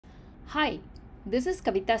Hi, this is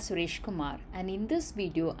Kavita Suresh Kumar, and in this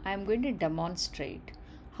video I am going to demonstrate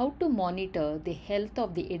how to monitor the health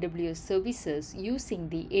of the AWS services using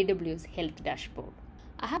the AWS Health Dashboard.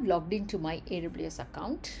 I have logged into my AWS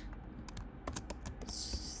account.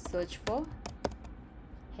 Search for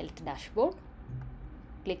Health Dashboard.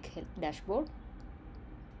 Click Health Dashboard.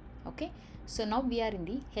 Okay, so now we are in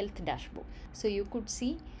the Health Dashboard. So you could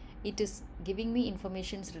see it is giving me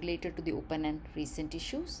informations related to the open and recent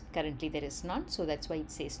issues. Currently there is none, so that's why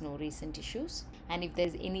it says no recent issues. And if there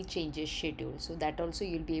is any changes scheduled, so that also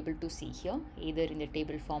you'll be able to see here, either in the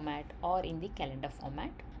table format or in the calendar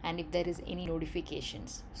format. And if there is any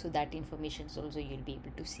notifications, so that information is also you'll be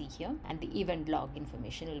able to see here, and the event log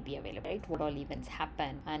information will be available, right? What all events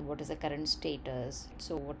happen and what is the current status,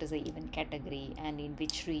 so what is the event category and in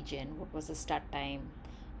which region, what was the start time,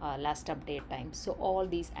 last update time. So all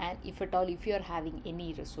these, and if at all if you are having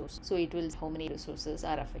any resource, so it will how many resources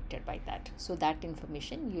are affected by that, so that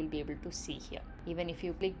information you'll be able to see here. Even if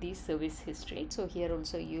you click the service history, so here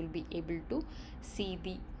also you'll be able to see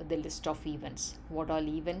the list of events, what all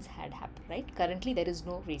events had happened, right? Currently there is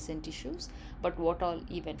no recent issues, but what all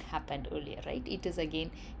event happened earlier, right? It is again,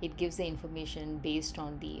 it gives the information based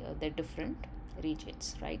on the different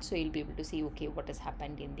regions, right? So you'll be able to see, okay, what has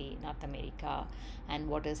happened in the North America and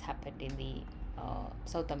what has happened in the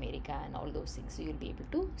South America and all those things. So you'll be able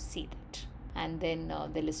to see that. And then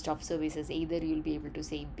the list of services, either you'll be able to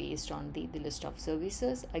say based on the list of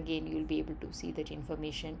services, again you'll be able to see that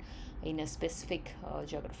information in a specific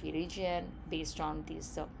geography region based on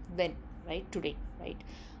this when, right, today, right?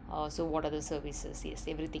 So what are the services? Yes,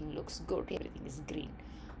 everything looks good, everything is green.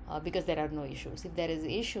 Because there are no issues. If there is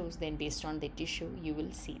issues, then based on that issue you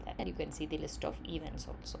will see that, and you can see the list of events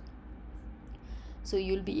also. So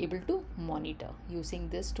you'll be able to monitor using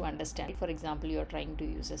this to understand. For example, you are trying to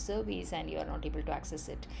use a service and you are not able to access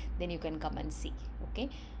it, then you can come and see, okay,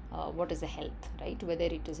 what is the health, right? Whether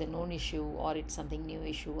it is a known issue or it's something new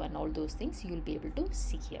issue, and all those things you'll be able to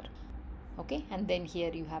see here. Okay, and then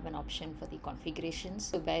here you have an option for the configurations,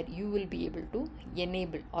 so where you will be able to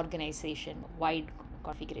enable organization wide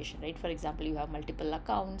configuration, right? For example, you have multiple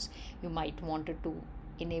accounts, you might wanted to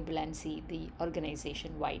enable and see the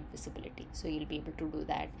organization wide visibility, so you'll be able to do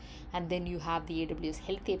that. And then you have the AWS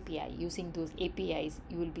Health API. Using those APIs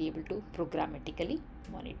you will be able to programmatically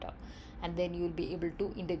monitor, and then you will be able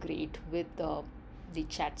to integrate with the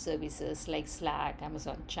chat services like Slack,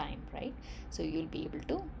 Amazon Chime, right? So you'll be able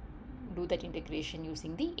to do that integration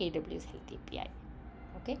using the AWS Health API.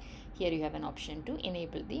 Okay, here you have an option to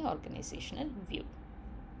enable the organizational view.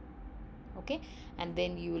 Okay, and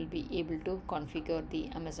then you will be able to configure the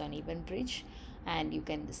Amazon Event Bridge, and you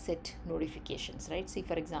can set notifications, right? See,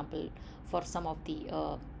 for example, for some of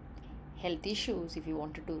the health issues, if you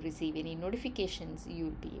wanted to receive any notifications, you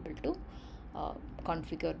will be able to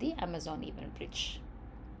configure the Amazon Event Bridge.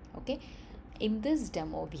 Okay, in this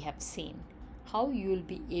demo we have seen how you will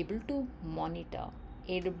be able to monitor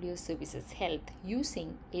AWS Services Health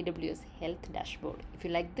using AWS Health Dashboard. If you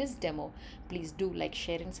like this demo, please do like,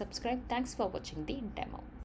 share and subscribe. Thanks for watching the demo.